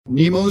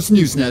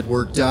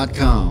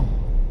NemosNewsNetwork.com.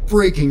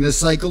 Breaking the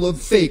cycle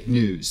of fake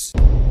news.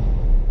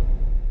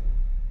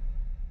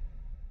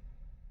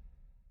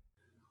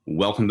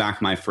 Welcome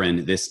back, my friend.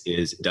 This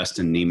is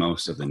Dustin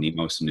Nemos of the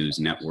Nemos News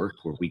Network,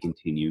 where we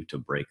continue to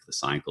break the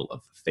cycle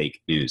of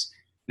fake news.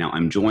 Now,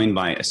 I'm joined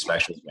by a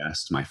special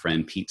guest, my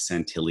friend Pete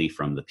Santilli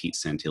from The Pete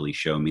Santilli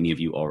Show. Many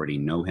of you already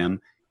know him.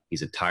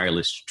 He's a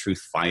tireless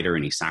truth fighter,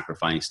 and he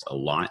sacrificed a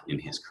lot in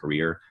his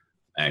career,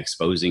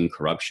 exposing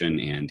corruption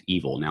and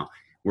evil. Now,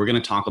 we're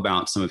going to talk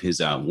about some of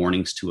his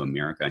warnings to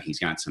America. He's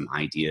got some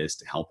ideas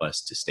to help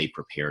us to stay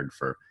prepared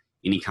for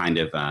any kind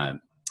of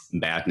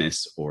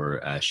badness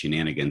or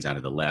shenanigans out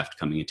of the left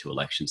coming into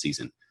election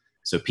season.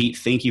 So, Pete,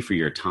 thank you for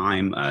your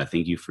time.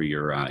 Thank you for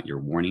your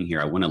warning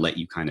here. I want to let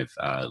you kind of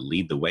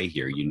lead the way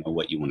here. You know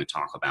what you want to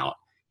talk about.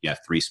 You have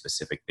three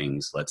specific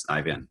things. Let's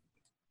dive in.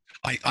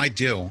 I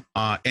do,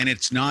 and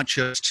it's not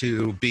just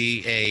to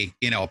be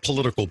a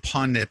political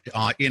pundit,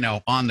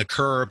 on the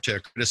curb to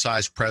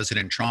criticize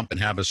President Trump and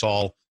have us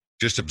all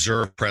just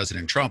observe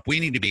President Trump. We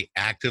need to be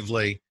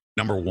actively,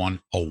 number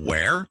one,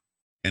 aware,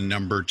 and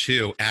number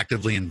two,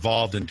 actively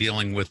involved in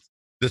dealing with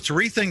the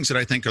three things that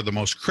I think are the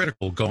most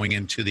critical going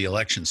into the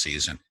election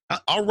season.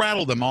 I'll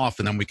rattle them off,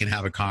 and then we can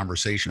have a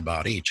conversation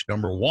about each.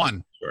 Number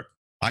one, Sure.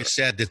 I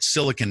said that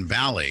Silicon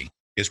Valley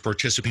is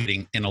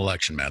participating in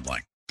election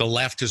meddling. The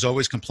left has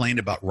always complained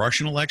about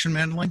Russian election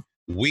meddling.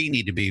 We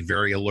need to be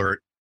very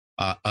alert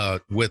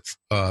with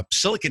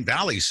Silicon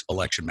Valley's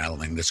election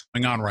meddling that's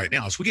going on right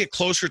now. As we get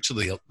closer to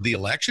the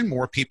election,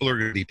 more people are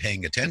going to be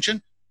paying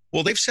attention.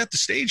 Well, they've set the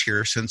stage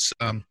here since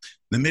the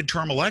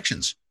midterm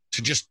elections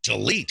to just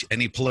delete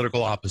any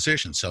political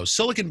opposition. So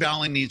Silicon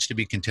Valley needs to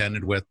be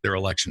contended with their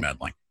election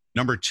meddling.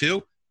 Number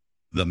two,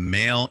 the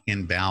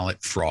mail-in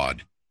ballot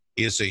fraud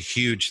is a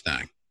huge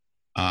thing.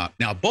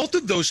 Now, both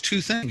of those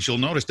two things, you'll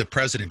notice that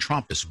President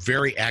Trump is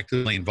very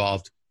actively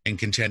involved in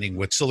contending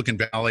with Silicon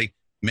Valley,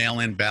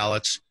 mail-in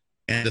ballots.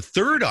 And the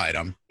third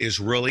item is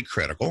really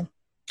critical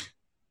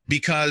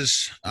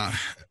because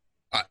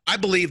I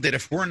believe that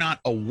if we're not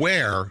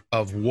aware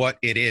of what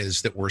it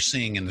is that we're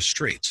seeing in the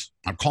streets,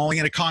 I'm calling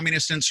it a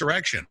communist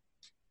insurrection.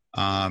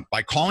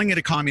 By calling it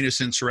a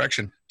communist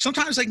insurrection,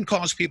 sometimes they can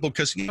cause people,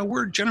 because,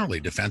 we're generally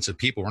defensive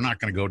people. We're not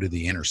going to go to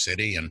the inner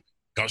city and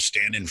go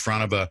stand in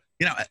front of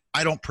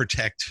I don't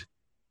protect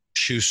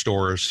shoe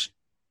stores,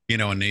 in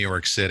New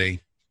York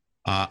City.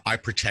 I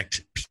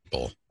protect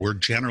people. We're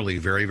generally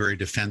very, very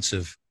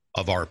defensive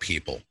of our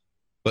people.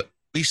 But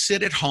we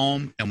sit at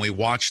home and we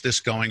watch this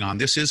going on.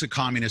 This is a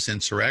communist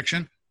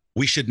insurrection.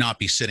 We should not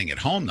be sitting at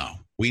home, though.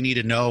 We need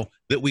to know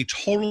that we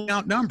totally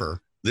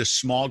outnumber this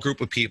small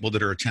group of people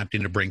that are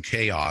attempting to bring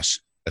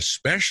chaos,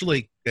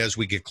 especially as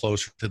we get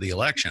closer to the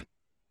election.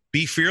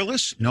 Be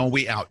fearless. No,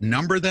 we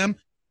outnumber them,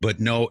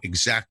 but know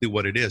exactly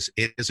what it is.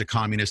 It is a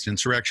communist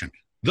insurrection.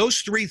 Those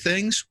three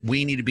things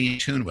we need to be in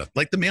tune with.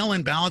 Like the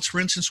mail-in ballots, for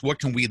instance, what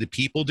can we, the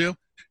people, do?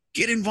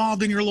 Get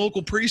involved in your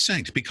local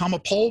precinct. Become a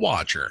poll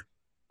watcher.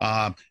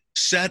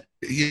 Set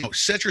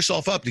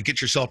yourself up to get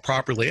yourself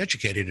properly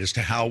educated as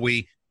to how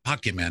we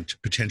document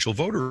potential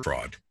voter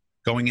fraud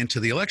going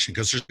into the election,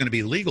 because there's going to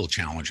be legal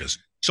challenges.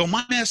 So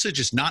my message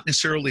is not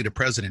necessarily to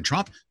President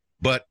Trump,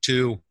 but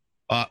to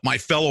my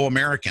fellow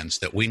Americans,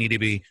 that we need to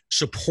be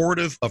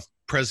supportive of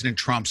President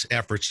Trump's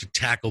efforts to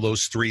tackle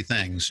those three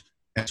things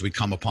as we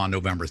come upon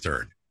November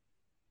 3rd.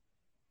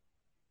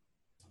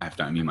 I have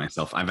to unmute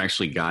myself. I've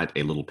actually got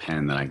a little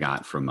pen that I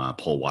got from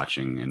poll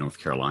watching in North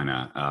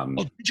Carolina.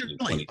 Did you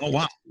really? Oh,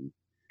 wow.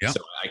 Yeah.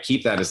 So I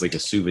keep that as like a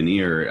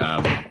souvenir.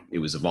 It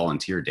was a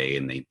volunteer day,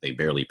 and they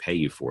barely pay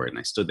you for it. And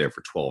I stood there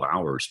for 12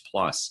 hours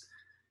plus.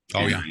 Oh,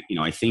 and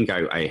yeah. I think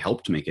I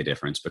helped make a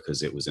difference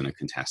because it was in a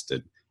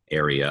contested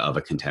area of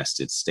a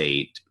contested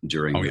state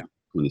during the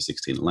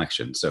 2016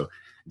 election. So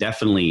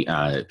definitely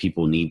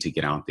people need to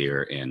get out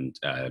there and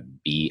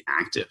be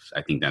active.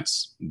 I think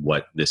that's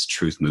what this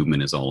truth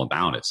movement is all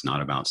about. It's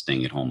not about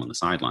staying at home on the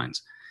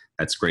sidelines.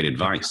 That's great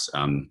advice.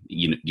 Do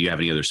you have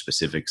any other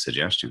specific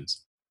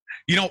suggestions?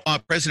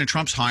 President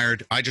Trump's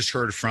hired, I just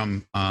heard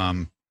from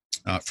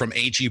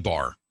AG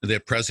Barr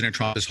that President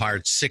Trump has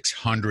hired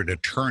 600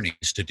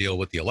 attorneys to deal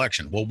with the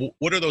election. Well,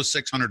 what are those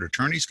 600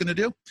 attorneys going to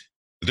do?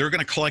 They're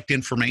going to collect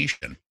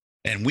information,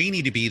 and we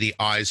need to be the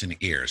eyes and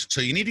ears.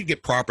 So you need to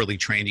get properly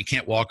trained. You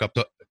can't walk up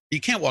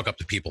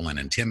to people and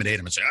intimidate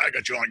them and say, I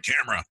got you on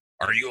camera.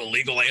 Are you a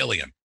legal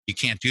alien? You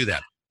can't do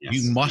that. Yes.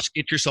 You must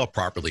get yourself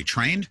properly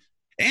trained,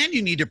 and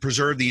you need to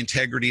preserve the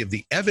integrity of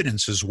the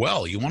evidence as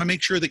well. You want to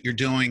make sure that you're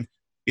doing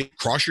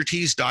cross your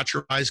T's, dot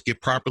your I's, get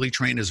properly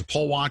trained as a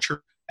poll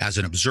watcher, as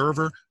an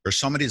observer, or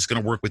somebody that's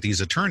going to work with these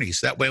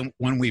attorneys. That way,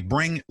 when we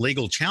bring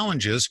legal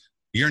challenges,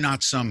 you're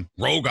not some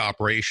rogue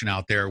operation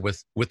out there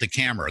with the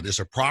camera. There's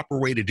a proper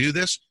way to do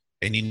this,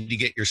 and you need to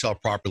get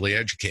yourself properly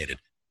educated.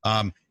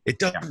 It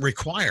doesn't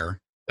require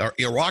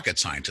a rocket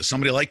scientist.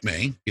 Somebody like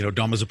me,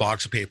 dumb as a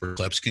box of paper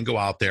clips, can go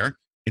out there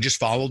and just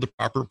follow the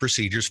proper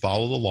procedures,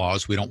 follow the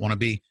laws. We don't want to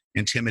be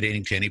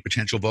intimidating to any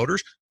potential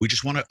voters. We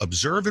just want to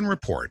observe and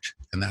report,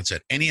 and that's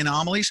it. Any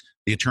anomalies,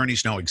 the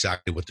attorneys know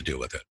exactly what to do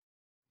with it.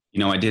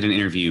 I did an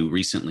interview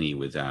recently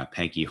with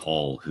Peggy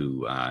Hall,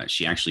 who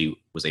she actually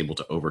was able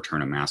to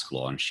overturn a mask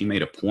law. And she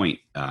made a point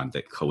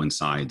that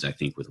coincides, I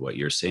think, with what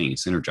you're saying,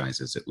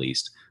 synergizes at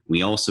least.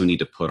 We also need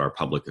to put our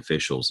public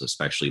officials,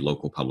 especially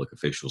local public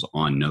officials,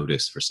 on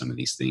notice for some of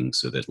these things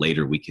so that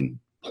later we can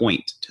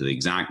point to the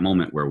exact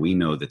moment where we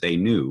know that they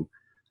knew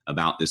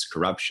about this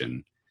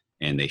corruption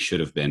and they should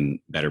have been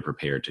better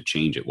prepared to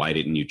change it. Why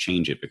didn't you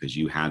change it? Because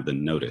you had the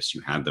notice, you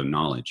had the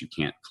knowledge. You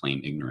can't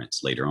claim ignorance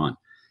later on.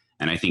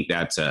 And I think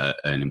that's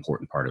an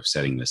important part of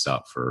setting this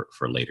up for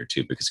later,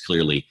 too, because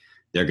clearly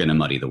they're going to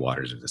muddy the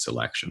waters of this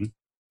election.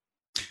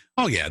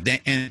 Oh, yeah.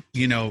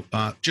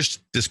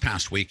 Just this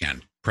past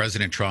weekend,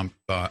 President Trump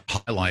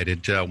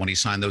highlighted when he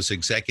signed those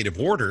executive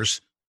orders,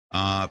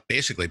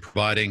 basically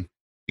providing,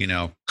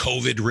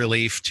 COVID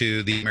relief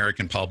to the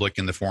American public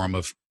in the form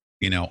of,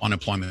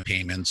 unemployment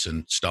payments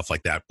and stuff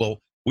like that. Well,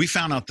 we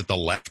found out that the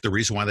left, the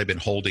reason why they've been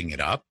holding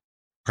it up,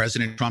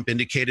 President Trump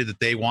indicated that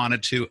they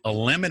wanted to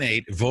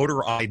eliminate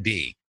voter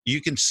ID.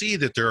 You can see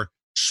that they're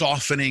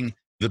softening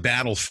the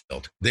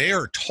battlefield. They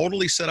are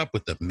totally set up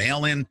with the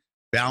mail-in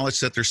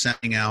ballots that they're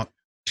sending out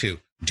to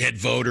dead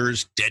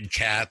voters, dead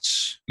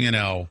cats.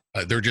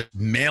 They're just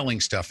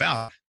mailing stuff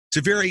out. It's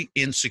a very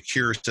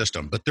insecure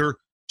system, but they're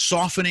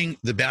softening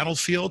the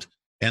battlefield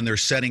and they're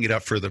setting it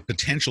up for the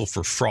potential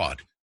for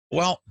fraud.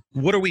 Well,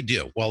 what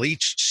do? Well,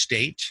 each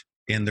state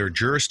in their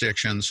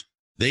jurisdictions,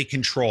 they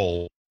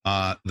control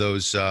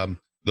those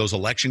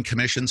election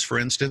commissions, for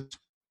instance,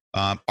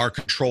 are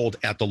controlled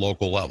at the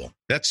local level.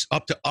 That's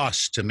up to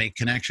us to make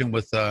connection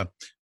with our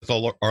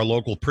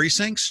local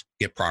precincts,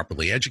 get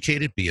properly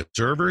educated, be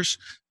observers.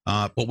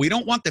 But we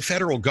don't want the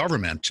federal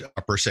government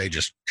per se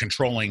just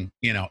controlling,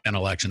 an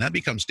election. That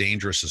becomes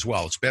dangerous as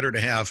well. It's better to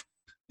have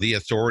the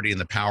authority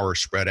and the power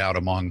spread out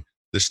among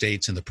the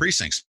states and the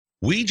precincts.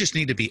 We just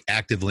need to be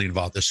actively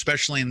involved,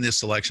 especially in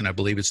this election. I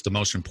believe it's the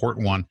most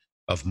important one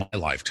of my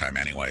lifetime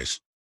anyways.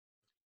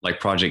 Like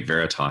Project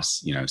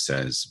Veritas,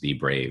 says, be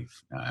brave.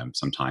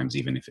 Sometimes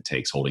even if it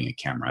takes holding a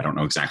camera. I don't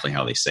know exactly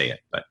how they say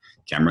it, but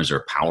cameras are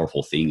a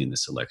powerful thing in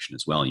this election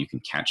as well. You can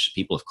catch,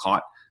 people have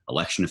caught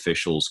election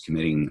officials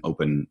committing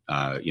open,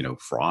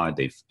 fraud.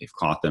 They've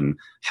caught them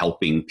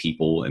helping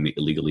people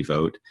illegally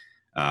vote.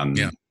 And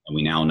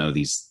we now know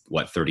these,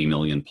 30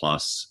 million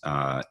plus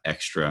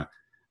extra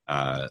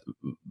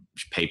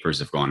papers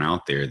have gone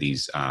out there.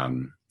 These,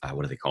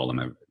 what do they call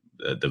them?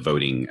 The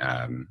voting...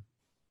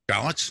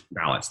 Ballots,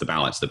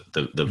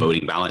 the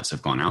voting ballots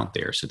have gone out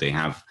there. So they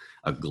have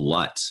a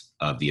glut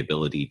of the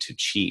ability to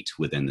cheat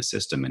within the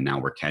system. And now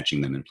we're catching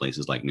them in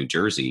places like New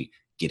Jersey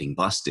getting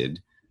busted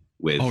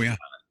with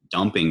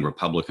dumping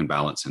Republican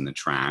ballots in the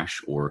trash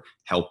or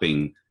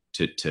helping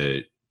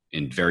to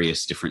in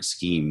various different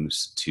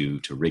schemes to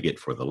rig it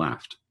for the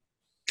left.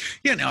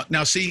 Yeah.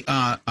 Now see,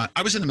 I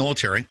was in the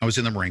military. I was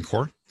in the Marine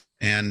Corps.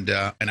 And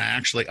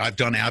I've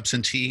done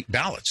absentee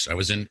ballots. I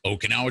was in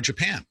Okinawa,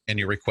 Japan, and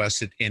you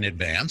request it in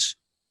advance.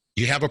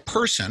 You have a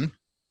person.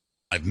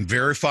 I'm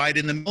verified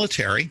in the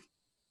military.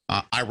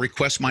 I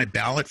request my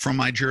ballot from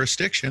my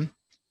jurisdiction.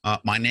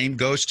 My name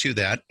goes to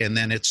that, and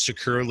then it's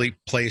securely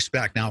placed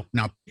back. Now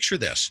picture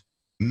this: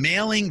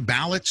 mailing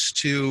ballots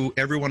to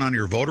everyone on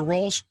your voter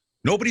rolls.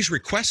 Nobody's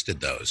requested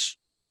those,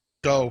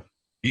 so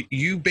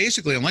you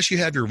basically, unless you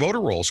have your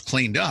voter rolls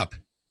cleaned up,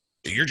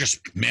 you're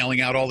just mailing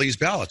out all these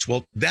ballots.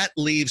 Well, that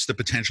leaves the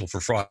potential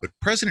for fraud. But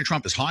President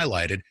Trump has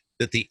highlighted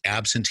that the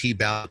absentee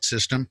ballot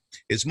system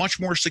is much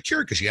more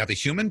secure because you have a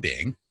human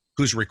being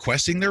who's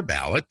requesting their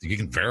ballot. You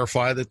can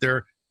verify that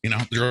they're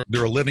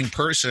a living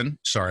person.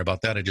 Sorry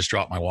about that. I just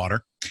dropped my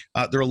water.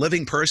 They're a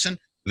living person.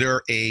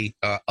 They're a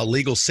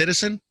legal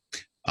citizen.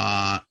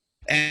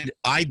 And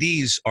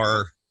IDs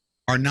are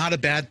not a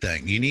bad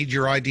thing. You need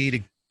your ID to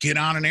get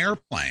on an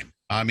airplane.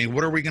 I mean,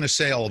 what are we going to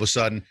say all of a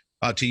sudden?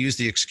 To use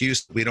the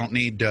excuse that we don't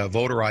need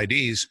voter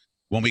IDs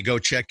when we go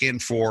check in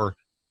for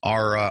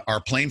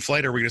our plane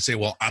flight? Are we going to say,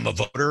 well, I'm a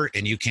voter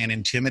and you can't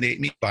intimidate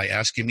me by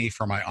asking me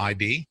for my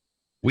ID?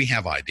 We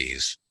have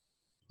IDs.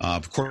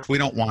 Of course, we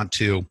don't want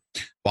to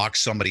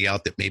box somebody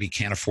out that maybe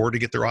can't afford to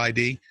get their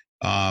ID.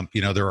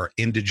 There are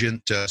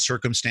indigent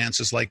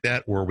circumstances like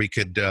that where we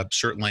could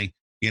certainly,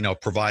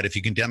 provide, if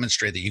you can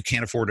demonstrate that you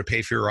can't afford to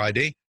pay for your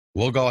ID,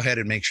 we'll go ahead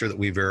and make sure that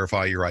we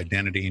verify your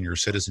identity and your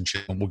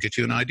citizenship, and we'll get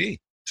you an ID.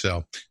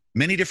 So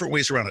many different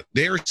ways around it.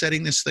 They are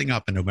setting this thing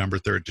up on November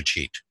 3rd to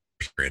cheat,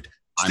 period.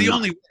 It's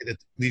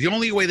the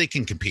only way they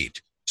can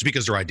compete is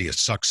because their ideas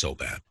suck so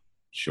bad.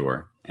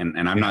 Sure.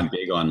 And I'm not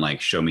big on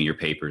show me your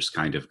papers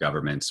kind of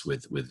governments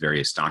with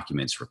various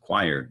documents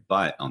required.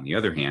 But on the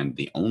other hand,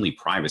 the only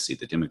privacy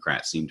the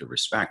Democrats seem to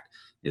respect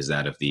is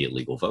that of the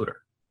illegal voter.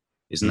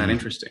 Isn't that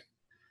interesting?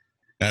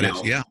 That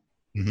is, yeah.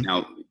 Mm-hmm.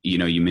 Now,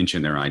 you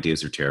mentioned their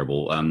ideas are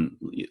terrible.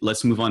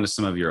 Let's move on to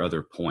some of your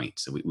other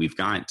points. We've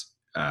got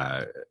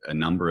a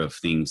number of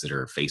things that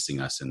are facing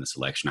us in this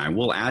election. I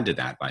will add to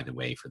that, by the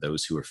way, for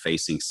those who are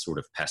facing sort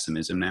of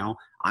pessimism now,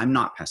 I'm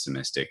not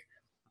pessimistic.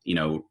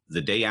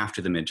 The day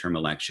after the midterm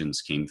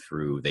elections came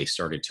through, they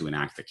started to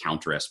enact the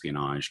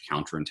counter-espionage,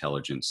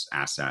 counterintelligence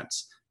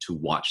assets to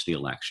watch the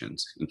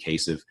elections in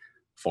case of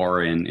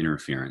foreign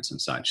interference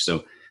and such.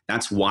 So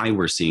that's why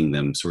we're seeing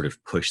them sort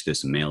of push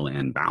this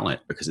mail-in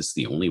ballot, because it's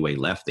the only way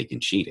left they can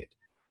cheat it.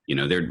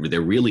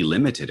 They're really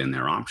limited in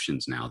their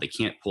options now. They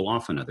can't pull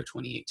off another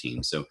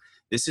 2018. So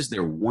this is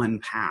their one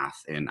path,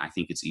 and I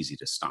think it's easy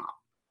to stop.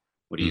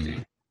 What do you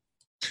think?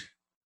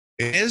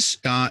 It is.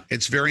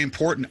 It's very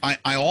important.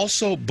 I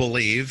also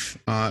believe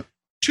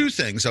two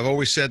things. I've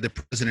always said that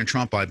President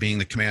Trump, by being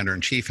the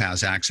commander-in-chief,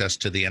 has access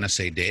to the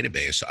NSA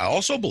database. I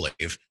also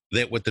believe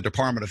that with the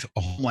Department of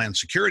Homeland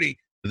Security,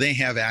 they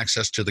have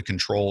access to the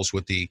controls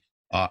with the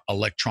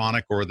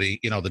electronic or the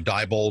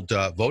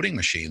Diebold voting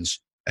machines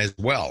as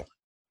well.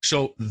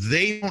 So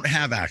they don't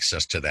have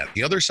access to that.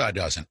 The other side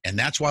doesn't. And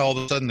that's why all of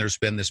a sudden there's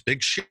been this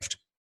big shift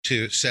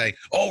to say,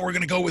 oh, we're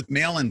going to go with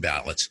mail-in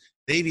ballots.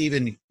 They've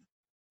even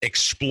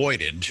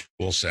exploited,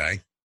 we'll say,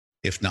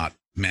 if not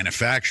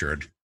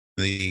manufactured,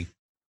 the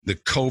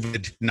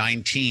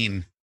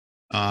COVID-19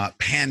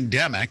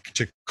 pandemic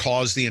to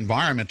cause the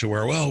environment to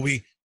where, well,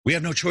 we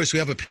have no choice. We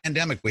have a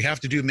pandemic. We have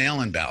to do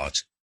mail-in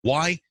ballots.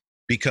 Why?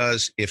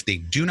 Because if they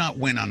do not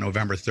win on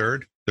November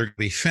 3rd, they're going to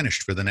be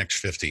finished for the next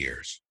 50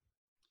 years.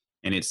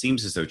 And it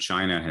seems as though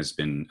China has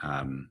been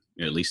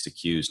at least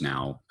accused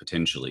now,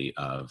 potentially,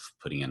 of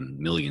putting in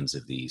millions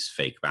of these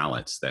fake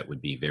ballots that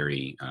would be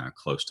very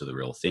close to the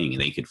real thing.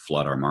 They could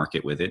flood our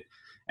market with it.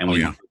 And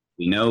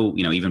we know,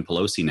 even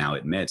Pelosi now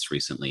admits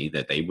recently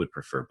that they would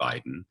prefer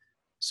Biden.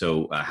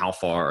 So how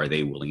far are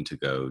they willing to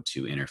go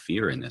to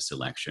interfere in this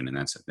election? And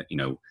that's,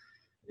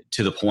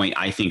 to the point,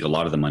 I think a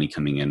lot of the money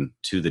coming in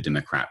to the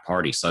Democrat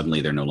Party,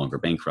 suddenly they're no longer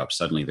bankrupt.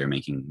 Suddenly they're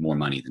making more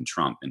money than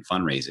Trump. And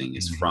fundraising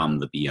is from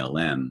the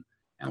BLM.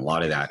 And a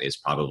lot of that is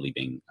probably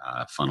being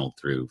funneled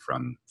through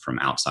from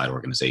outside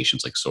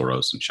organizations like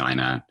Soros and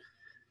China.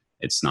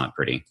 It's not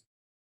pretty.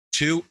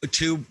 Two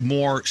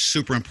more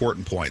super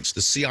important points.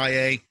 The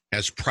CIA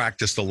has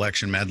practiced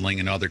election meddling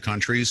in other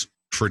countries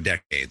for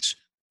decades.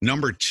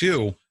 Number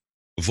two,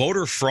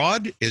 voter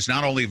fraud is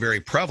not only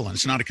very prevalent,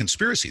 it's not a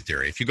conspiracy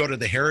theory. If you go to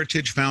the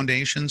Heritage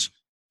Foundation's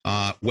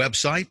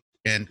website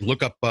and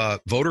look up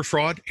voter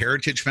fraud,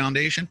 Heritage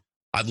Foundation,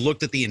 I've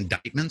looked at the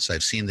indictments.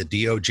 I've seen the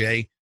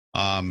DOJ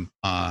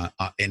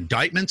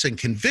indictments and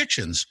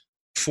convictions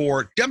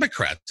for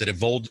Democrats that have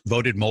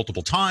voted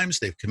multiple times.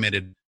 They've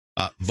committed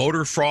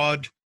voter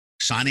fraud,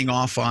 signing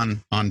off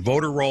on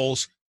voter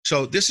rolls.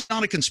 So this is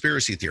not a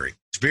conspiracy theory.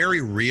 It's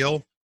very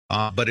real,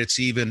 but it's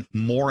even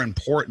more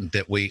important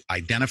that we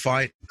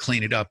identify it and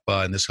clean it up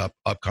in this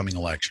upcoming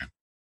election.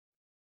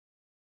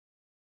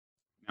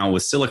 Now,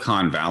 with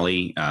Silicon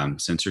Valley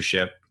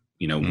censorship,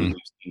 we've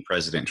seen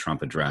President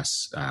Trump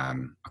address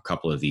a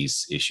couple of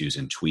these issues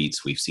in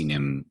tweets. We've seen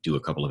him do a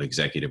couple of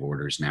executive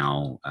orders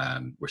now.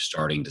 We're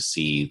starting to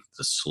see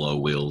the slow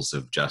wheels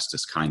of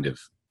justice kind of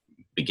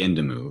begin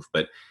to move.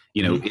 But,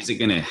 is it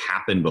going to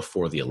happen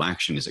before the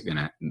election? Is it going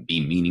to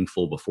be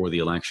meaningful before the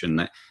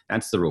election?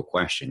 That's the real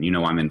question.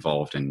 I'm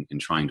involved in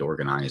trying to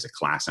organize a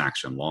class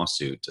action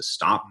lawsuit to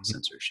stop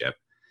censorship.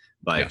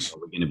 But Are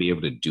we going to be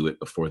able to do it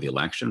before the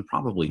election?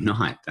 Probably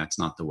not. That's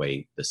not the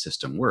way the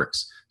system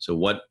works. So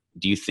what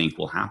do you think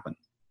will happen?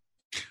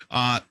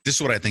 This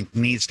is what I think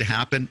needs to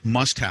happen,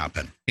 must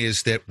happen,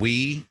 is that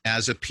we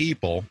as a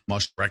people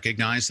must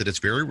recognize that it's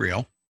very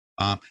real,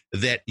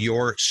 that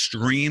your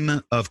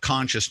stream of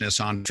consciousness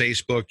on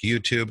Facebook,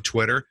 YouTube,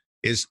 Twitter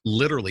is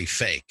literally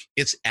fake.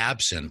 It's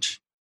absent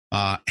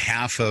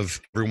half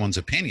of everyone's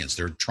opinions.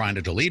 They're trying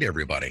to delete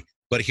everybody.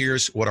 But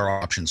here's what our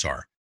options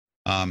are.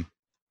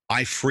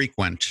 I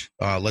frequent,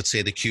 let's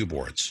say, the Q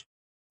boards,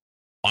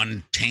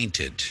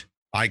 untainted.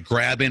 I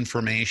grab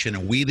information,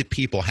 and we, the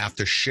people, have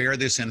to share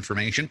this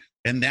information.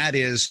 And that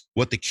is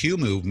what the Q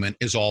movement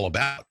is all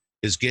about,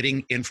 is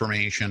getting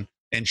information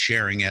and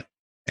sharing it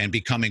and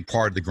becoming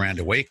part of the Grand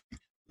Awakening.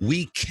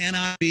 We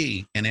cannot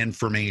be an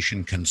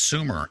information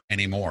consumer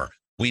anymore.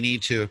 We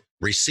need to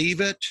receive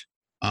it,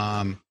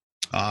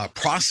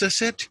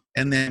 process it,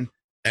 and then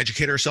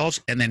educate ourselves,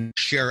 and then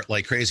share it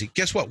like crazy.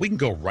 Guess what? We can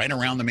go right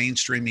around the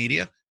mainstream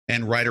media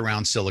and right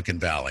around Silicon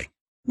Valley.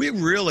 We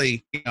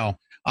really,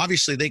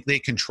 obviously they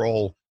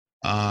control,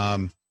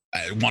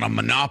 want to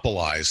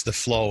monopolize the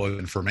flow of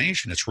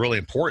information. It's really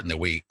important that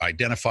we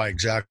identify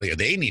exactly, or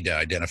they need to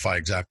identify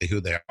exactly who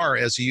they are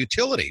as a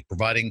utility,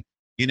 providing,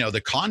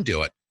 the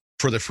conduit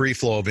for the free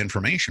flow of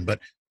information. But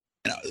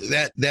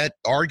that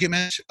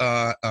argument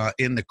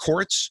in the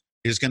courts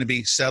is going to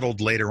be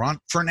settled later on.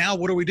 For now,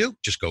 what do?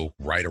 Just go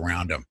right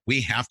around them.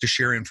 We have to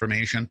share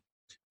information.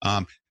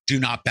 Do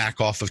not back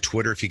off of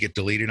Twitter. If you get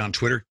deleted on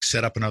Twitter,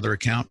 set up another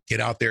account. Get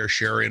out there,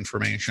 share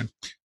information.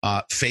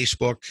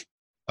 Facebook,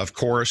 of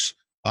course.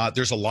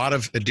 There's a lot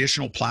of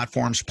additional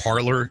platforms.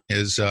 Parler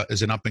is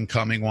an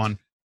up-and-coming one.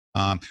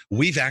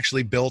 We've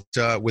actually built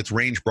with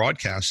Range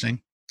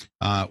Broadcasting,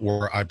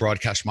 where I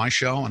broadcast my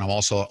show, and I'm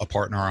also a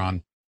partner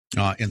on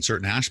in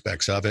certain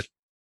aspects of it.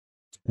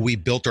 We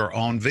built our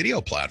own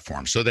video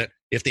platform so that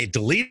if they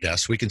delete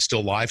us, we can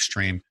still live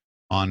stream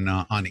on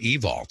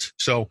eVault.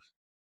 So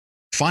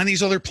Find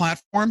these other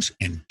platforms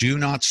and do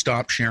not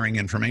stop sharing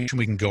information.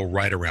 We can go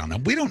right around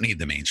them. We don't need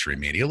the mainstream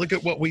media. Look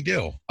at what we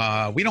do.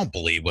 We don't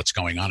believe what's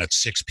going on at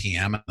 6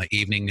 p.m. in the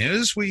evening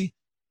news. We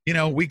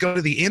go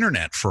to the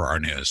internet for our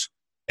news.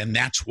 And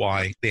that's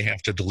why they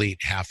have to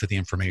delete half of the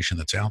information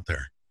that's out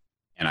there.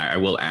 And I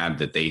will add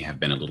that they have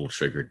been a little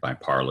triggered by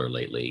Parler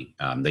lately.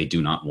 They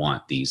do not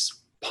want these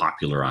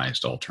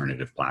popularized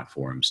alternative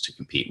platforms to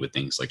compete with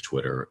things like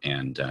Twitter,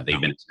 and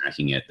they've been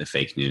attacking it, the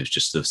fake news,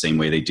 just the same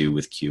way they do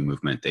with Q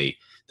movement. They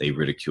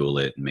ridicule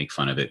it and make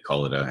fun of it,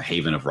 call it a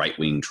haven of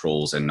right-wing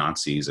trolls and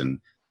Nazis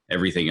and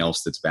everything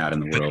else that's bad in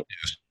the world.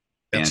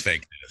 That's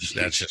fake news.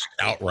 That's just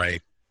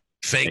outright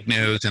fake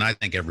news, and I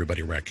think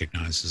everybody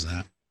recognizes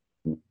that.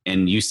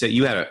 And you said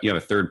you have a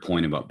third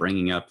point about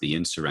bringing up the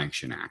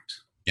Insurrection Act.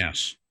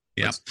 Yes.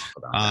 Yep.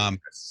 That's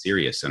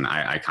serious, and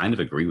I kind of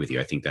agree with you.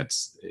 I think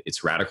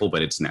it's radical,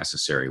 but it's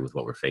necessary with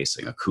what we're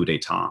facing, a coup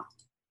d'état.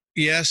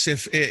 Yes,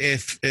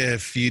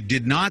 if you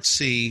did not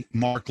see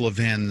Mark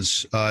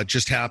Levin's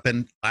just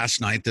happened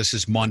last night, this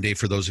is Monday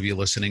for those of you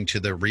listening to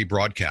the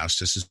rebroadcast.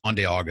 This is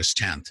Monday, August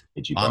 10th.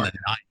 On the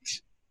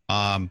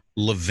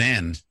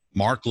 9th,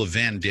 Mark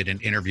Levin did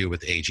an interview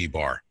with A.G.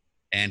 Barr,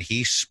 and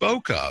he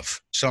spoke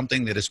of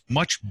something that is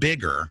much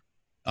bigger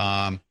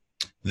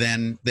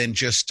than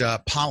just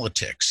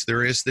politics.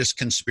 There is this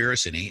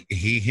conspiracy, and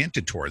he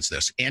hinted towards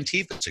this.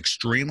 Antifa is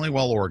extremely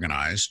well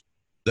organized.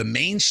 The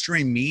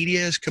mainstream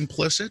media is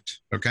complicit,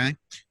 okay?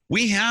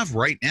 We have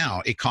right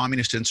now a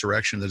communist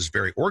insurrection that is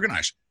very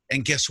organized.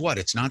 And guess what?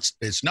 It's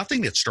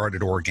nothing that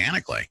started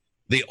organically.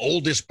 The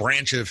oldest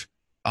branch of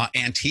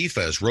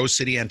Antifa is Rose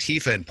City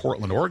Antifa in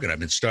Portland, Oregon. I've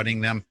been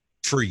studying them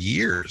for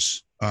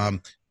years.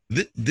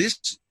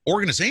 This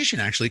organization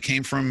actually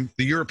came from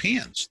the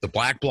Europeans, the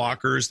black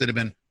blockers that have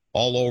been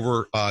all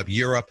over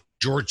Europe.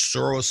 George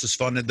Soros has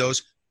funded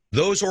those.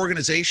 Those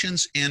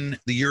organizations in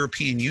the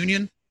European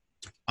Union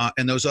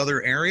and those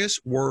other areas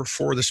were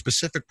for the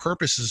specific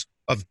purposes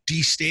of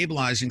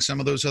destabilizing some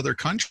of those other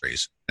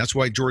countries. That's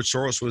why George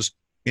Soros was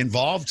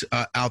involved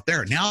out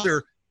there. Now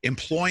they're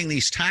employing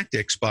these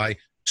tactics by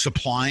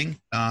supplying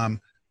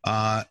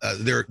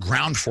their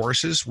ground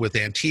forces with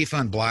Antifa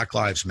and Black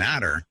Lives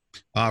Matter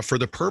for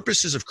the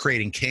purposes of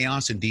creating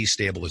chaos and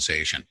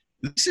destabilization.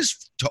 This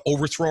is to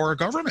overthrow our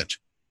government,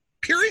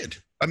 period.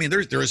 I mean,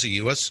 there is a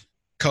U.S.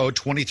 Code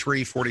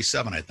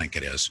 2347, I think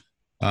it is,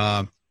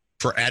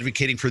 for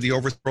advocating for the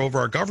overthrow of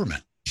our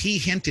government. He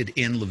hinted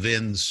in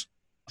Levin's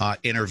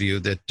interview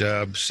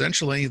that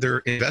essentially they're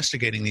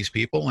investigating these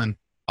people, and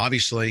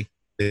obviously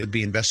they would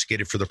be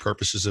investigated for the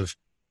purposes of,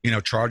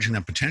 charging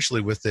them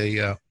potentially with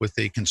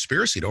a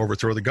conspiracy to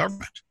overthrow the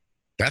government.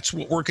 That's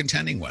what we're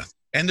contending with,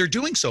 and they're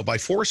doing so by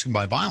force and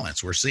by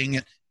violence. We're seeing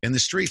it in the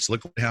streets.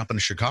 Look what happened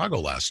in Chicago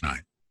last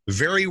night.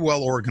 Very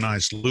well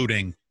organized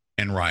looting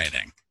and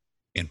rioting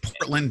in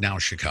Portland, now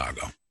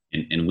Chicago.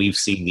 And we've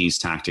seen these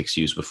tactics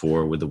used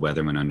before with the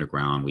Weatherman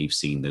Underground. We've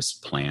seen this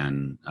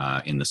plan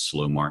in the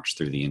slow march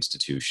through the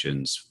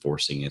institutions,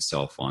 forcing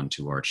itself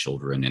onto our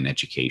children and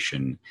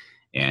education.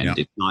 And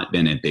It's not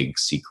been a big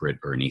secret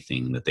or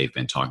anything that they've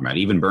been talking about.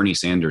 Even Bernie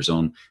Sanders'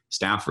 own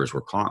staffers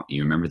were caught.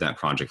 You remember that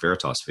Project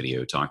Veritas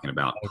video talking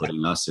about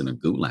putting us in a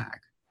gulag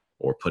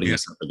or putting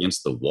us up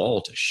against the wall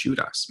to shoot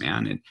us,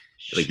 man. And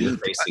like we're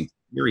facing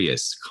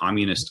serious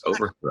communist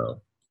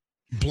overthrow.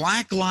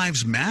 Black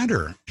Lives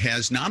Matter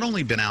has not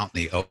only been out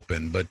in the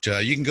open, but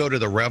you can go to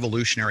the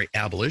Revolutionary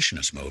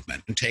Abolitionist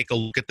Movement and take a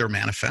look at their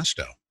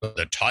manifesto.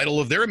 The title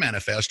of their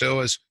manifesto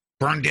is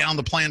Burn Down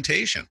the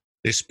Plantation.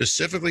 They're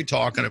specifically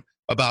talking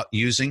about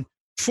using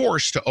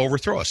force to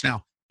overthrow us.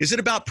 Now, is it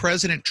about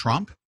President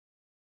Trump?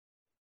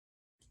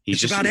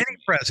 It's about any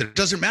president. It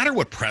doesn't matter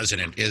what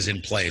president is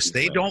in place.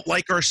 They don't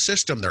like our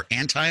system. They're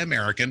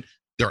anti-American.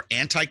 They're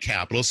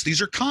anti-capitalist.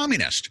 These are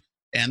communist,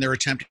 and they're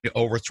attempting to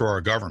overthrow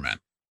our government.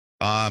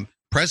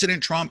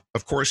 President Trump,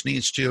 of course,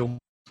 needs to,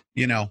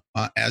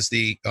 as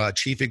the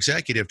chief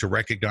executive, to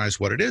recognize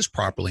what it is,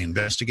 properly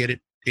investigate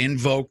it,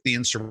 invoke the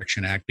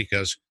Insurrection Act,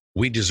 because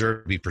we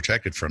deserve to be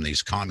protected from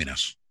these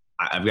communists.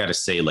 I've got to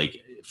say, like,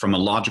 from a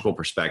logical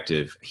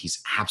perspective,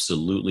 he's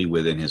absolutely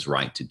within his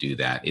right to do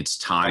that. It's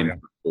time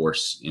for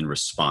force in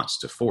response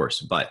to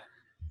force. But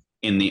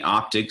in the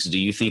optics, do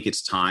you think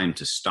it's time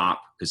to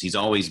stop? Because he's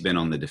always been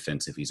on the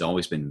defensive. He's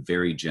always been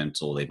very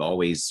gentle. They've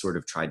always sort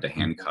of tried to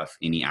handcuff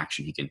any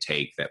action he can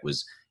take that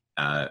was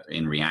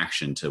in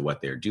reaction to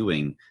what they're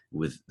doing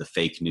with the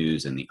fake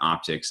news and the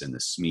optics and the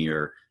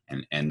smear.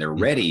 And they're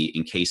ready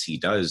in case he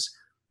does.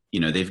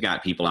 They've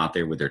got people out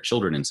there with their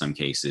children in some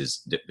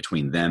cases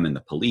between them and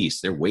the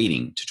police. They're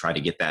waiting to try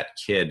to get that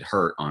kid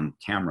hurt on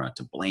camera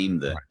to blame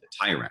the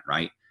tyrant,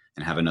 right?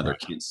 And have another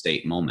Kent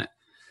State moment.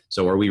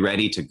 So are we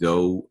ready to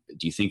go?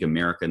 Do you think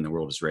America and the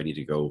world is ready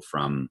to go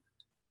from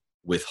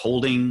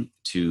withholding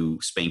to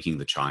spanking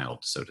the child,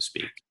 so to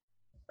speak?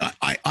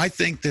 I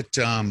think that,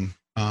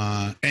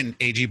 and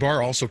A.G.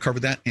 Barr also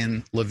covered that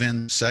in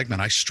Levin's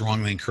segment. I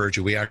strongly encourage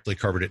you. We actually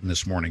covered it in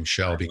this morning's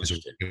show because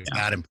it was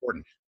that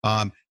important.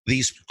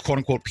 These quote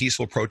unquote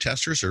peaceful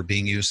protesters are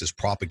being used as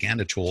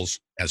propaganda tools,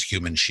 as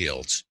human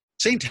shields.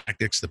 Same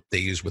tactics that they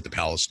use with the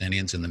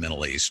Palestinians in the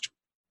Middle East.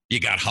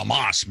 You got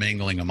Hamas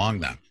mingling among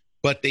them.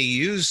 But they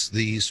use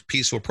these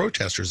peaceful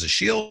protesters as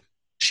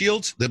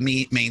shields.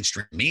 The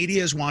mainstream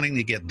media is wanting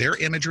to get their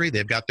imagery.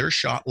 They've got their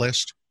shot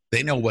list.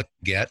 They know what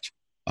to get.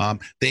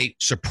 They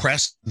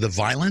suppress the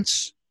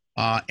violence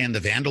and the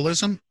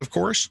vandalism, of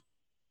course.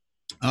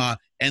 And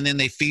then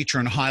they feature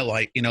and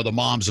highlight, the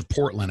moms of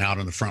Portland out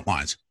on the front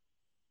lines.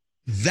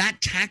 That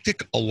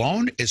tactic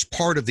alone is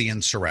part of the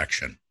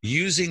insurrection.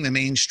 Using the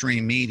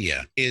mainstream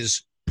media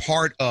is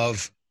part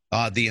of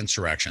the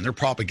insurrection. They're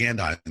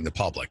propagandizing the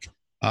public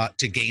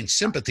to gain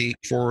sympathy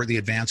for the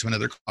advancement of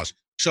their cause.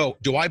 So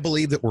do I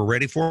believe that we're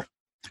ready for it?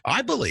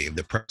 I believe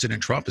that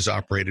President Trump has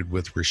operated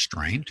with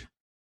restraint,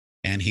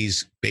 and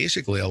he's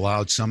basically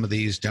allowed some of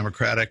these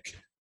Democratic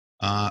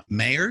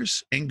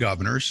mayors and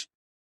governors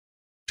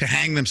to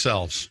hang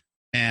themselves.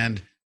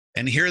 And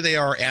here they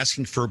are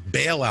asking for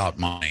bailout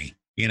money,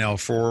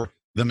 for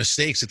the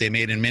mistakes that they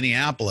made in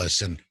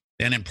Minneapolis and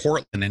in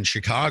Portland and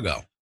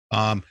Chicago.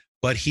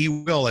 But he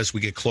will, as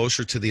we get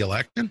closer to the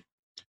election,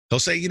 he'll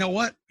say, you know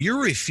what?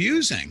 You're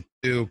refusing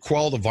to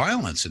quell the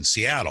violence in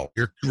Seattle.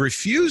 You're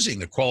refusing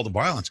to quell the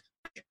violence.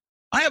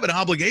 I have an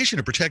obligation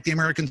to protect the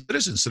American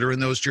citizens that are in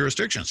those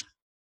jurisdictions.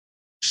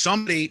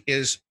 Somebody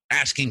is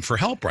asking for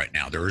help right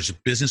now. There's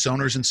business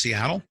owners in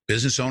Seattle,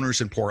 business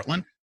owners in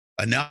Portland.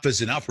 Enough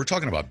is enough. We're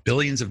talking about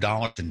billions of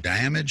dollars in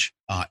damage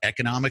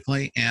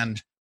economically, and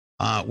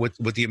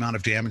with the amount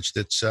of damage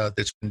that's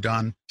been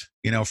done,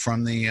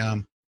 from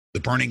the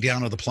burning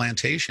down of the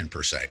plantation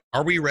per se.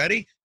 Are we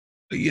ready?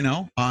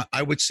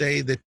 I would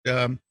say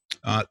that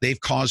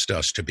they've caused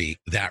us to be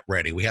that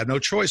ready. We have no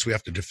choice. We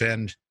have to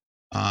defend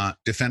our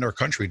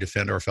country,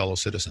 defend our fellow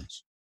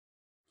citizens.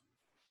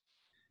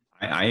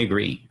 I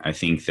agree. I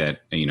think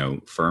that,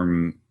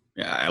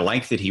 I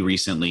like that he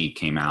recently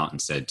came out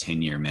and said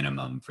 10-year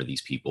minimum for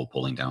these people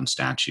pulling down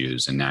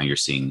statues. And now you're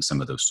seeing some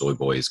of those soy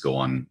boys go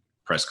on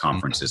press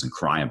conferences and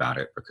cry about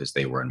it because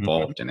they were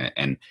involved in it.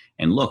 And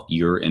look,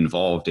 you're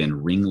involved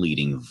in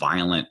ringleading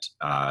violent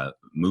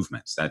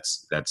movements.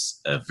 That's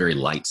a very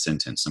light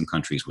sentence. Some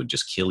countries would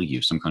just kill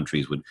you. Some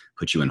countries would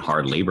put you in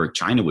hard labor.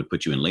 China would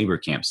put you in labor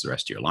camps the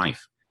rest of your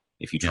life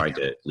if you tried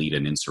to lead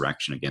an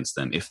insurrection against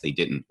them, if they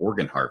didn't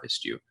organ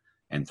harvest you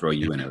and throw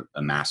you in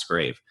a mass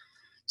grave.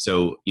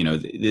 So,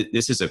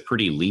 this is a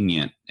pretty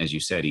lenient, as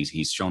you said,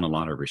 he's shown a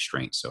lot of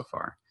restraint so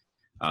far.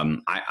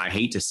 I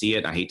hate to see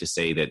it. I hate to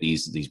say that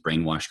these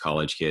brainwashed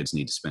college kids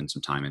need to spend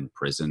some time in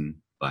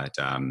prison, but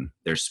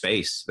there's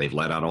space. They've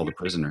let out all the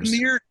prisoners.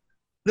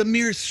 The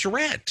mere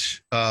threat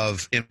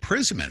of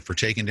imprisonment for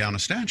taking down a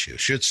statue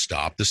should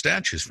stop the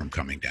statues from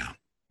coming down.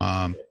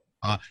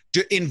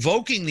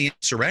 Invoking the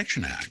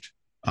Insurrection Act,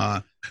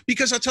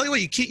 because I'll tell you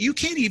what, you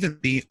can't even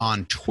be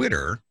on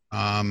Twitter.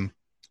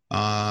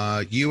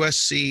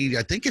 USC,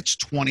 I think it's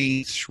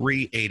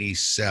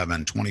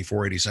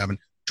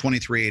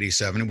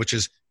 2387, which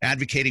is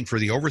advocating for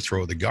the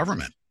overthrow of the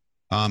government.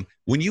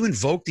 When you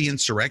invoke the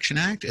Insurrection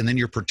Act and then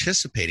you're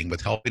participating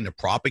with helping to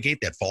propagate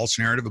that false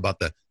narrative about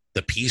the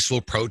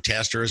peaceful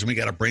protesters and we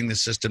got to bring the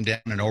system down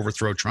and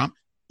overthrow Trump,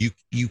 you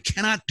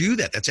cannot do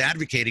that. That's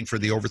advocating for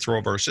the overthrow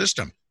of our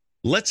system.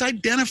 Let's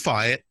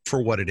identify it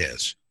for what it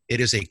is. It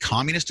is a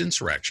communist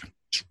insurrection.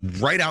 It's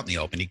right out in the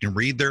open. You can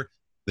read their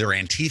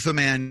Antifa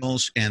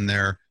manuals and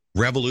their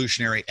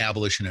revolutionary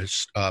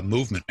abolitionist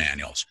movement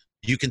manuals.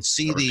 You can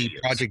see the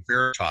Project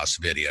Veritas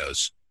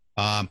videos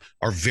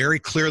are very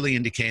clearly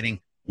indicating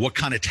what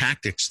kind of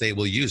tactics they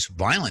will use,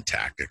 violent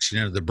tactics.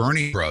 The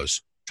Bernie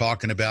bros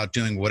talking about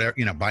doing whatever,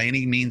 by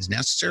any means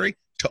necessary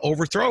to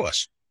overthrow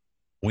us.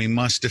 We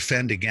must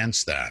defend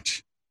against that.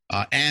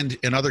 And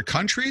in other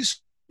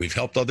countries, we've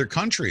helped other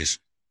countries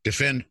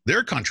defend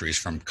their countries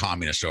from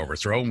communist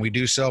overthrow, and we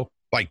do so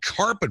by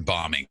carpet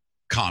bombing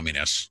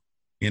communists.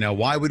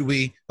 Why would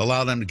we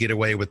allow them to get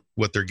away with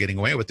what they're getting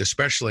away with,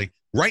 especially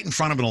right in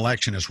front of an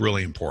election is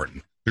really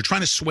important. They're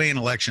trying to sway an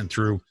election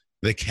through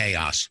the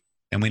chaos,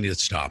 and we need to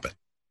stop it.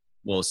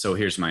 Well, so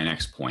here's my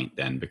next point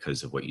then,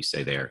 because of what you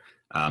say there.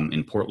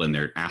 In Portland,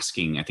 they're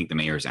asking, I think the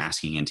mayor is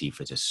asking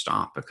Antifa to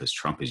stop because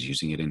Trump is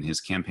using it in his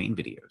campaign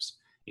videos.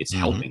 It's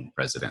helping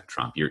President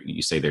Trump.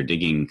 You say they're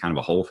digging kind of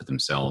a hole for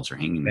themselves or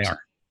hanging themselves.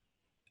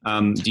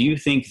 Do you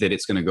think that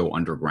it's going to go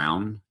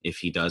underground if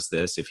he does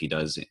this, if he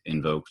does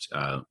invoke,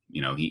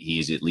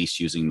 he's at least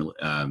using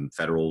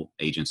federal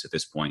agents at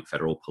this point,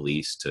 federal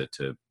police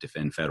to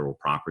defend federal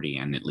property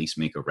and at least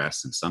make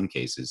arrests in some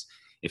cases.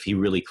 If he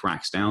really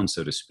cracks down,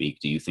 so to speak,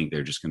 do you think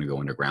they're just going to go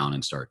underground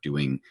and start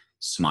doing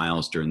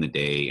smiles during the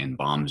day and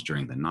bombs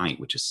during the night,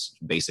 which is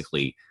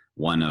basically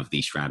one of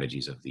the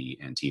strategies of the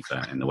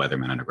Antifa and the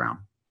Weathermen Underground?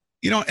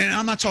 And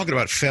I'm not talking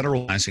about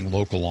federalizing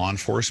local law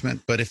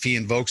enforcement, but if he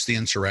invokes the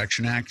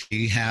Insurrection Act,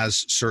 he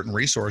has certain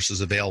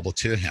resources available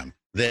to him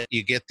that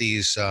you get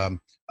these,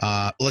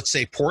 let's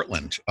say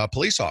Portland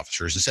police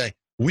officers and say,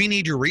 we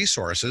need your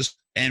resources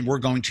and we're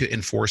going to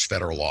enforce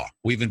federal law.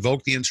 We've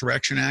invoked the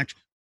Insurrection Act.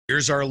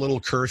 Here's our little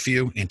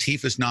curfew.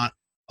 Antifa's not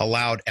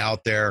allowed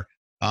out there.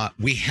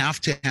 We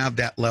have to have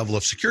that level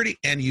of security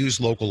and use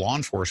local law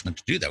enforcement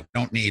to do that. We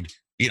don't need,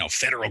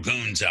 federal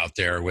goons out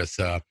there with,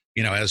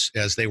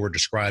 as they were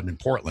described in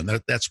Portland.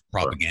 That's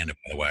propaganda,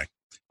 by the way.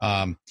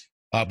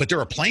 But there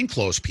are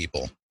plainclothes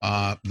people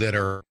that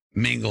are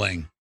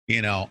mingling,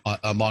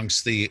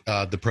 amongst the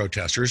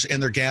protesters,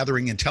 and they're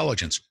gathering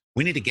intelligence.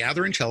 We need to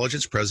gather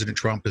intelligence. President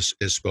Trump has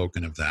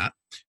spoken of that.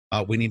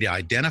 We need to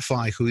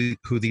identify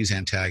who these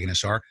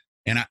antagonists are.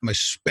 And I'm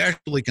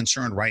especially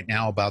concerned right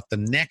now about the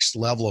next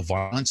level of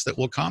violence that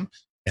will come,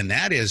 and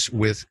that is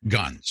with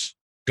guns.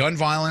 Gun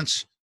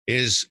violence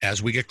is,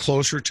 as we get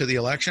closer to the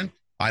election,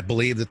 I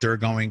believe that they're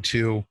going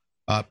to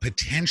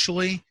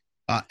potentially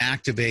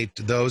activate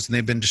those, and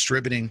they've been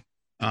distributing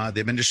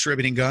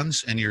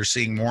guns, and you're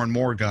seeing more and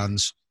more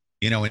guns,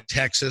 in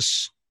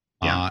Texas,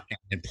 and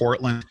in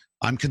Portland.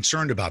 I'm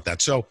concerned about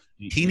that. So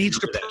he needs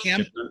to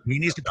preempt. He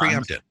needs to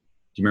preempt it.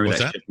 Do you remember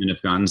that shipment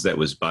of guns that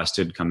was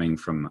busted coming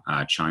from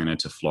China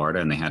to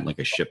Florida, and they had like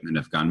a shipment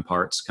of gun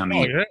parts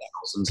coming,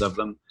 thousands of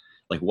them?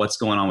 Like, what's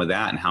going on with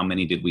that, and how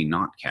many did we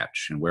not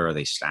catch, and where are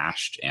they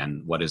stashed,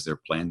 and what is their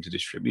plan to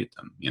distribute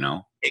them?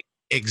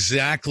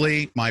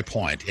 Exactly my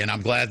point, and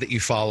I'm glad that you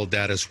followed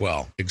that as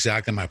well.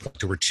 Exactly my point.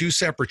 There were two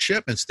separate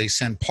shipments. They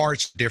send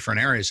parts to different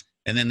areas,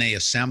 and then they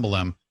assemble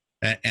them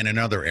in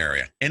another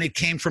area, and it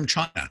came from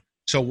China.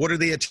 So what are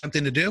they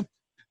attempting to do?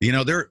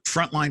 Their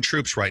frontline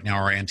troops right now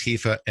are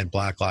Antifa and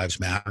Black Lives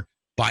Matter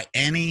by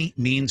any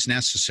means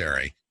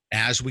necessary.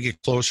 As we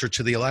get closer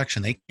to the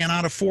election, they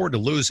cannot afford to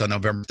lose on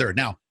November 3rd.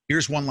 Now,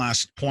 here's one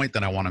last point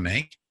that I want to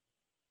make.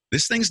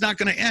 This thing's not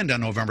going to end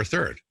on November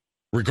 3rd.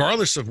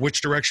 Regardless of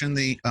which direction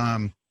the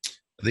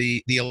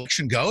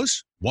election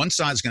goes, one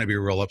side's going to be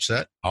real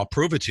upset. I'll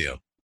prove it to you.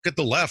 Look at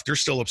the left. They're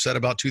still upset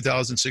about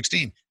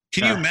 2016.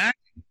 Can you imagine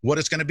what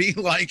it's going to be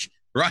like,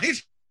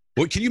 right?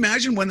 Well, can you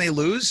imagine when they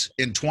lose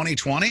in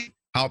 2020,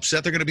 how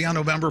upset they're going to be on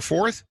November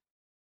 4th?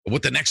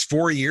 What the next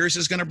 4 years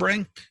is going to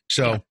bring?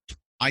 So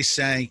I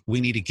say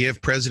we need to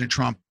give President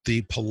Trump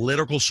the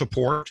political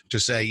support to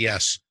say,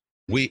 yes,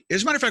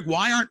 as a matter of fact,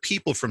 why aren't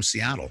people from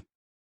Seattle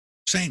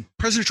saying,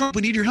 President Trump,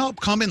 we need your help.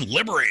 Come and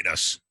liberate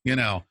us.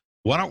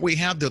 Why don't we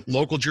have the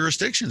local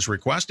jurisdictions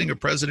requesting of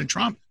President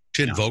Trump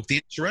to invoke the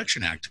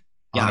Insurrection Act?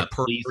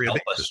 Please help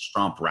us,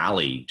 Trump,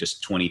 rally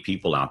just 20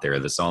 people out there.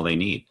 That's all they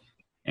need.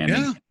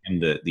 And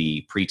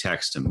the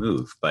pretext to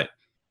move. But,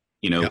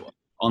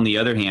 on the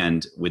other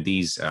hand, with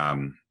these,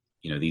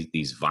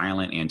 these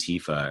violent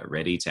Antifa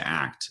ready to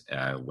act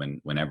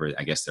whenever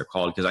I guess they're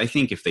called, because I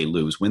think if they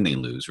lose, when they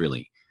lose,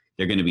 really,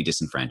 they're going to be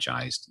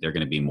disenfranchised. They're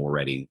going to be more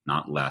ready,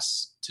 not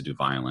less, to do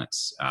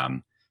violence.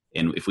 And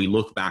if we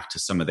look back to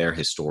some of their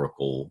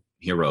historical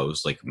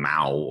heroes like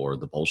Mao or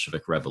the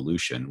Bolshevik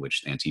Revolution,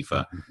 which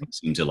Antifa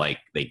seem to like,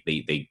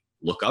 they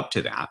look up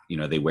to that.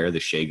 They wear the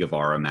Che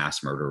Guevara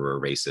mass murderer,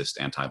 racist,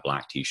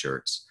 anti-black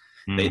T-shirts.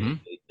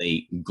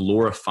 They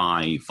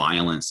glorify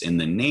violence in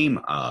the name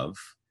of,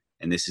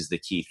 and this is the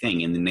key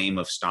thing, in the name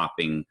of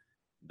stopping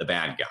the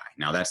bad guy.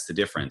 Now that's the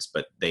difference,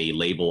 but they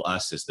label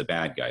us as the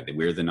bad guy.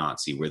 We're the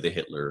Nazi, we're the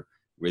Hitler,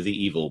 we're the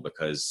evil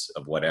because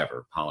of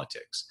whatever,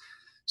 politics.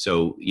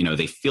 So,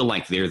 they feel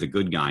like they're the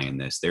good guy in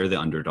this. They're the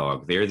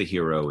underdog. They're the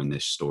hero in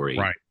this story.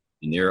 Right.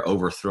 And they're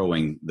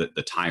overthrowing the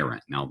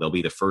tyrant. Now, they'll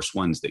be the first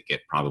ones that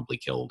get probably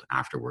killed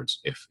afterwards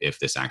if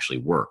this actually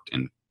worked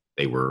and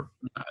they were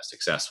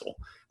successful.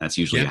 That's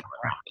usually how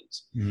it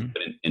happens.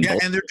 But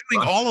and they're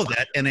doing all of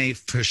that in a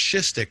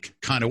fascistic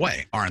kind of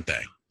way, aren't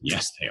they?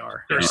 Yes, they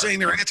are. They're saying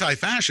they're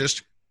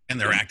anti-fascist, and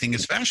they're acting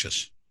as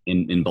fascists.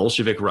 In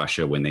Bolshevik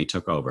Russia, when they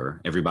took over,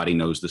 everybody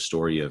knows the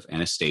story of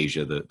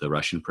Anastasia, the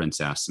Russian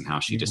princess, and how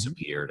she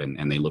disappeared,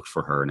 and they looked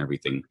for her and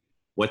everything.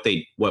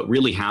 What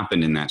really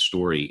happened in that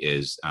story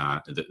is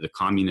the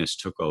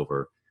communists took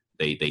over.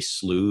 They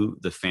slew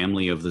the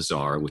family of the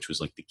Tsar, which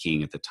was like the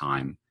king at the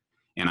time.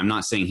 And I'm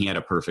not saying he had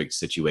a perfect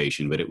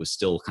situation, but it was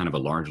still kind of a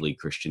largely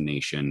Christian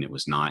nation. It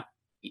was not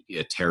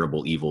a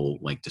terrible, evil,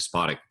 like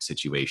despotic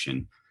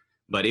situation,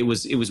 but it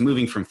was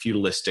moving from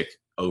feudalistic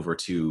over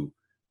to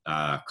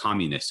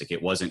communistic.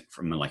 It wasn't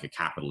from like a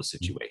capitalist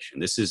situation.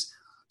 This is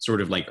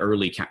sort of like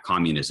early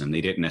communism. They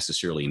didn't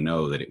necessarily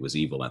know that it was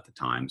evil at the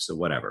time, so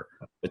whatever.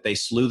 But they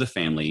slew the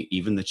family,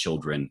 even the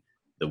children,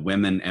 the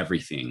women,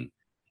 everything.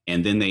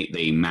 And then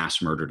they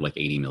mass murdered like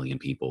 80 million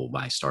people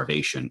by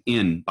starvation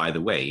by the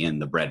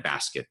the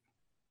breadbasket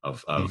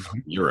of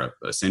Europe,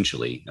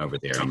 essentially, over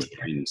there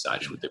and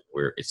such,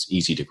 where it's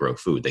easy to grow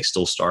food. They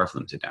still starve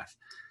them to death.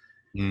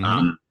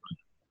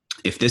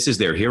 If this is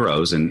their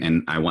heroes,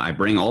 and I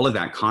bring all of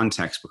that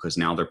context because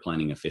now they're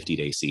planning a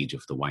 50-day siege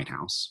of the White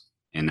House.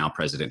 And now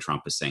President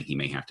Trump is saying he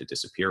may have to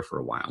disappear for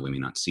a while. We may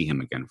not see him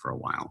again for a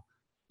while.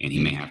 And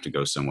he may have to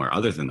go somewhere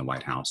other than the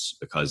White House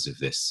because of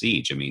this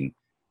siege. I mean,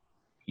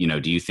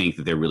 do you think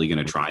that they're really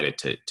going to try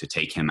to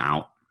take him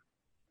out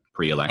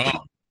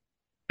pre-election?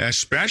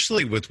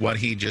 Especially with what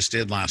he just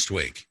did last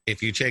week.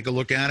 If you take a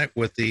look at it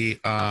with the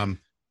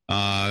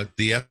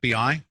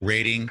FBI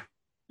raiding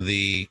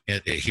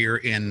here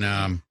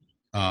in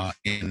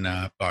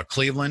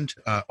Cleveland,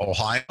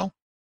 Ohio,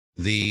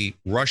 the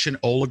Russian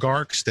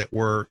oligarchs that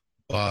were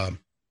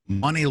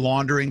money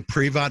laundering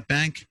Privat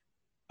Bank.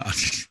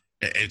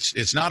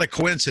 It's not a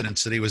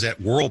coincidence that he was at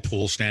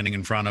Whirlpool standing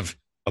in front of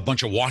a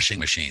bunch of washing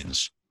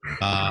machines,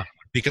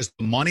 because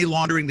the money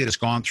laundering that has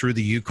gone through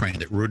the Ukraine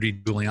that Rudy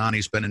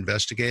Giuliani's been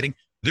investigating,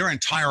 their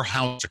entire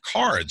house of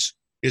cards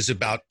is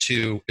about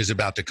to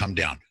come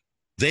down.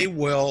 They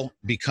will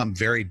become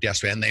very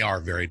desperate, and they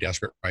are very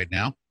desperate right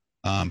now.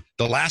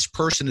 The last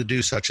person to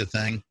do such a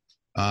thing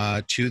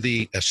to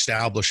the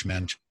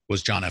establishment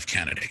was John F.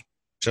 Kennedy.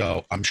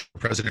 So I'm sure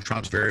President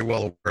Trump's very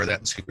well aware of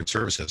that in Secret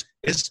Services.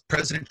 Is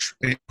President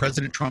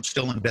Trump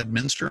still in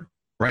Bedminster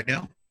right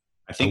now?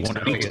 I think so.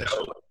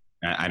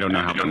 I don't know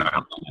how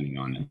planning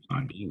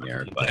on being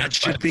there, but that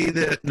should be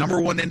the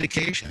number one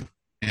indication.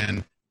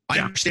 And I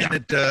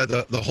understand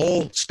that the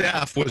whole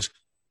staff was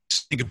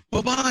saying,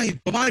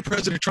 bye-bye,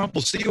 President Trump.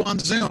 We'll see you on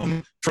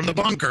Zoom from the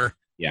bunker.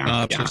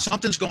 So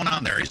something's going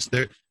on there.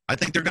 I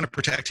think they're going to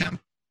protect him,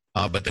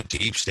 but the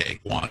deep state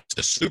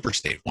the super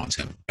state wants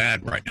him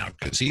bad right now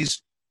because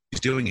he's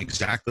doing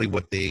exactly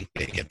what they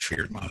had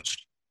feared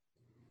most.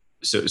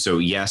 So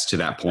yes, to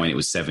that point, it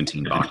was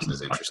 $17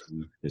 is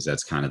interesting because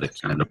that's kind of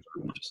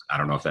I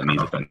don't know if that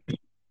means anything.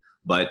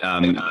 But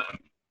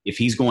if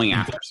he's going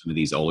after some of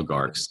these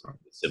oligarchs,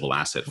 civil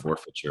asset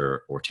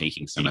forfeiture, or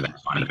taking some of that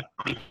money,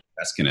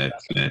 that's going to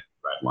red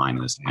line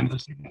in the sand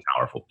of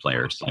powerful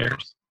players.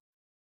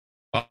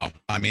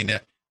 I mean,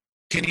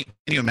 can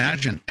you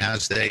imagine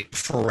as they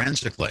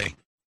forensically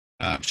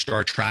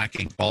start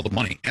tracking all the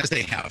money, as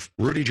they have?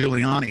 Rudy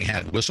Giuliani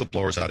had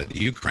whistleblowers out of the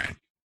Ukraine,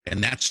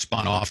 and that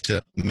spun off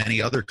to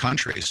many other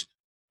countries.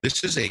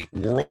 This is a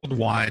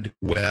worldwide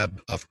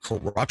web of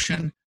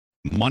corruption,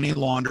 money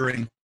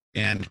laundering,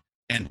 and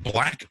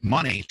black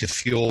money to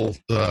fuel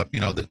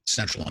the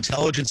Central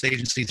Intelligence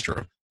Agency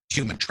through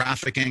human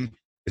trafficking.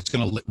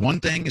 One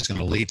thing is going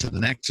to lead to the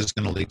next. Is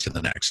going to lead to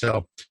the next.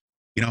 So,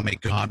 may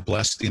God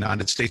bless the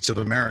United States of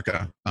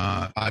America.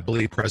 I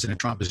believe President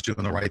Trump is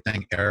doing the right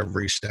thing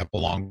every step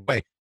along the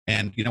way.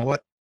 And you know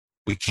what?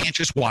 We can't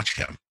just watch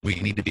him. We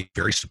need to be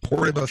very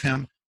supportive of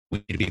him. We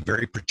need to be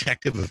very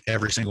protective of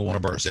every single one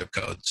of our zip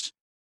codes.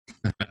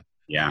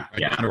 Down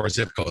to our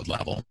zip code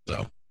level.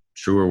 So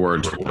truer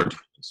words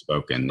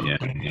spoken. Yeah,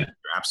 you're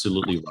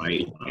absolutely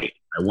right.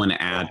 I want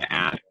to add.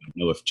 I don't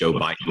know if Joe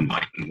Biden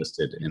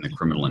listed in the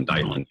criminal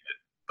indictment,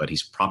 but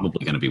he's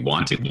probably going to be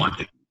wanted in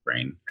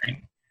Ukraine.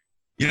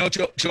 Joe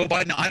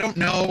Biden, I don't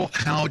know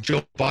how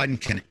Joe Biden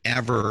can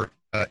ever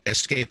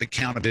escape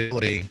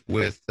accountability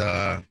with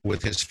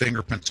his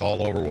fingerprints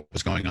all over what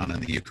was going on in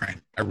the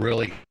Ukraine. I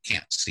really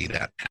can't see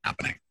that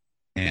happening.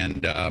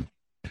 And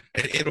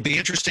it'll be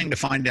interesting to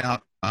find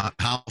out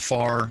how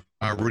far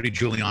Rudy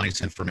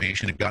Giuliani's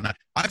information had gotten out.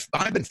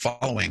 I've been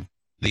following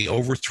the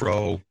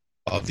overthrow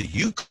of the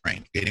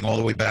Ukraine, dating all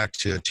the way back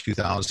to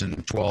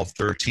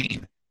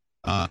 2012-13.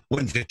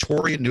 When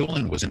Victoria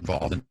Nuland was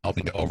involved in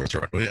helping to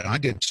overthrow it. I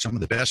did some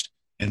of the best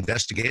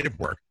investigative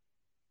work.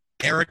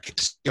 Eric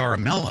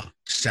Ciaramella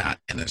sat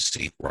in a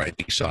seat right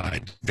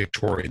beside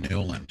Victoria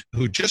Nuland,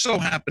 who just so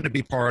happened to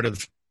be part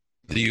of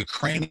the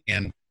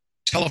Ukrainian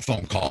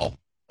telephone call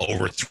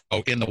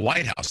overthrow in the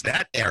White House.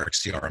 That Eric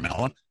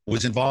Ciaramella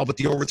was involved with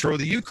the overthrow of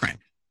the Ukraine.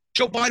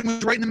 Joe Biden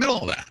was right in the middle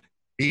of that.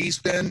 He's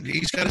got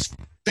his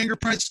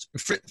fingerprints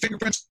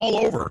all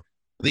over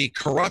the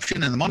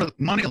corruption and the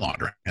money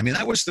laundering. I mean,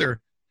 that was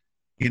their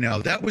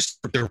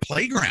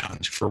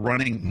playground for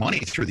running money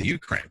through the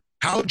Ukraine.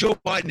 How Joe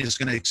Biden is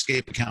going to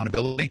escape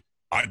accountability,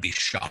 I'd be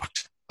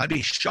shocked.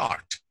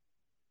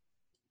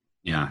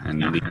 Yeah,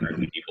 and the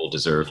American people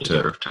deserve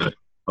to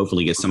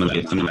hopefully get some of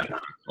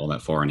that all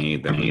that foreign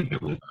aid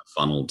that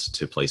funneled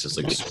to places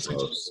like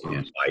Soros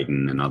and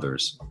Biden and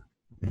others.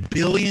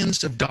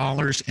 Billions of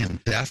dollars in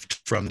theft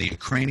from the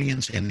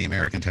Ukrainians and the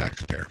American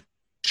taxpayer.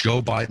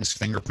 Joe Biden's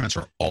fingerprints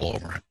are all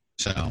over it.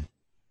 So,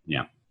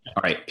 yeah.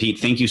 All right, Pete,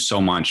 thank you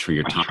so much for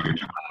your time.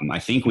 I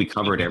think we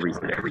covered every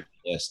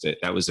list.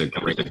 That was a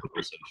great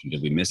conversation.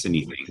 Did we miss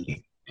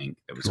anything?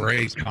 That was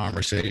great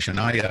conversation.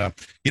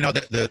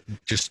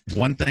 Just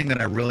one thing that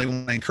I really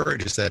want to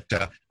encourage is that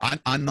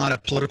I'm not a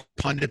political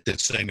pundit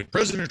that's saying that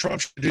President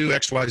Trump should do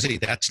X, Y, Z.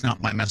 That's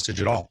not my message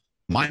at all.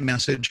 My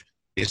message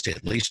is to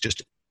at least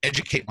just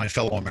educate my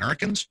fellow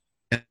Americans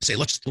and say,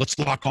 let's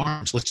lock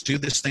arms. Let's do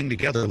this thing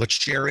together. Let's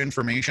share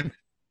information.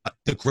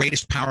 The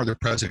greatest power that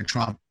President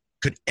Trump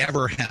could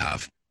ever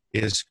have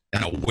is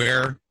an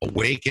aware,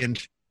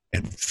 awakened,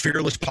 and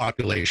fearless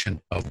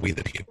population of we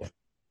the people.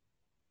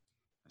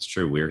 That's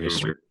true. We're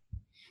history.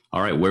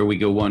 All right, where we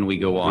go one, we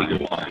go on.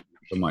 Thank you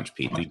so much,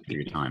 Pete. Thank you for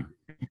your time.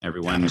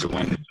 Everyone,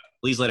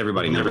 please let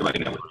everybody know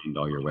and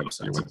all your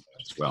websites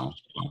as well.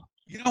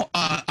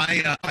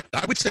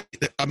 I would say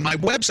that my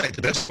website,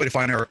 the best way to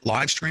find our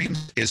live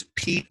streams is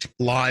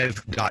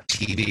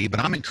PeteLive.tv, but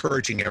I'm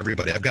encouraging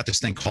everybody. I've got this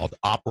thing called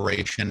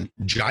Operation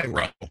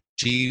Gyro,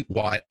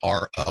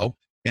 Gyro,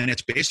 and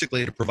it's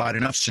basically to provide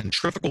enough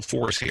centrifugal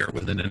force here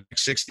within the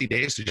next 60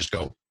 days to just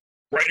go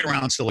right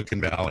around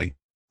Silicon Valley,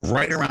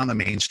 right around the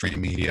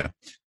mainstream media,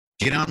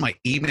 get on my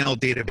email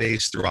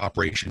database through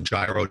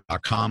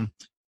operationgyro.com,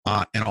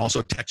 and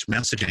also text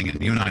messaging.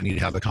 And you and I need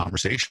to have a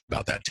conversation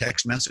about that.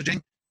 Text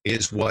messaging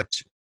is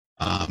what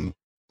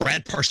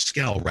Brad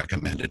Parscale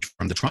recommended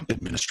from the Trump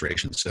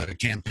administration's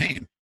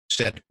campaign,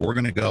 said we're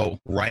going to go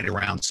right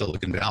around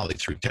Silicon Valley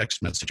through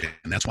text messaging.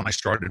 And that's when I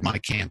started my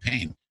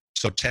campaign.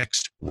 So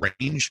text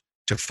range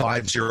to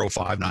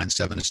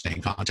 50597 to stay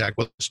in contact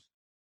with us.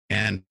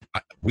 And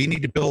we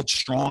need to build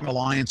strong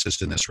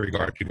alliances in this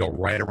regard to go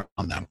right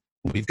around them.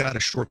 We've got a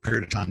short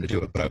period of time to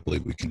do it, but I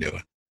believe we can do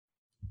it.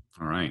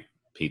 All right.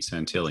 Pete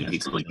Santilli.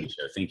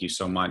 Thank you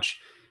so much,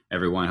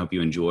 everyone. Hope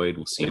you enjoyed.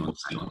 We'll see you.